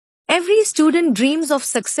Every student dreams of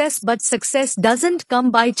success, but success doesn't come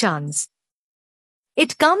by chance.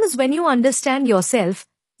 It comes when you understand yourself,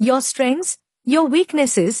 your strengths, your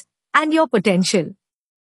weaknesses, and your potential.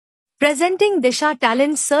 Presenting DISHA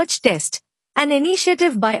Talent Search Test, an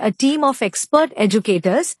initiative by a team of expert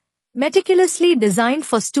educators, meticulously designed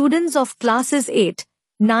for students of classes 8,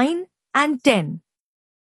 9, and 10.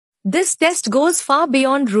 This test goes far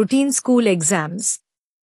beyond routine school exams.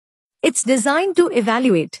 It's designed to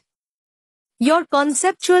evaluate your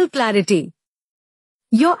conceptual clarity,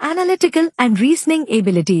 your analytical and reasoning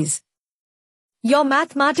abilities, your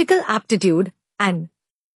mathematical aptitude, and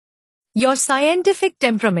your scientific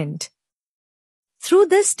temperament. Through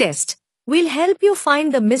this test, we'll help you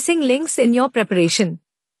find the missing links in your preparation,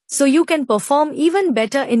 so you can perform even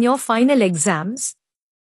better in your final exams.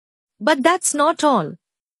 But that's not all.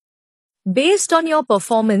 Based on your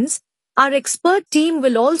performance, our expert team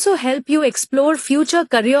will also help you explore future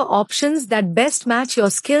career options that best match your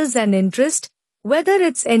skills and interest, whether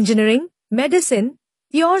it's engineering, medicine,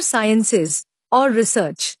 pure sciences, or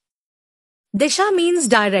research. DISHA means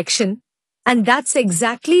direction, and that's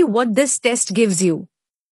exactly what this test gives you.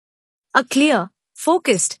 A clear,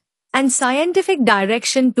 focused, and scientific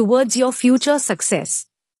direction towards your future success.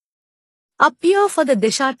 Appear for the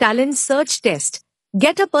DISHA Talent Search Test,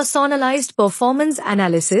 get a personalized performance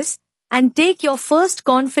analysis, and take your first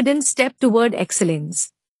confident step toward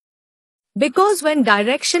excellence. Because when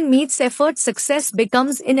direction meets effort, success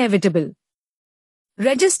becomes inevitable.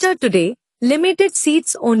 Register today, limited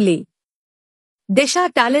seats only.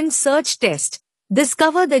 DISHA Talent Search Test.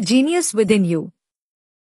 Discover the genius within you.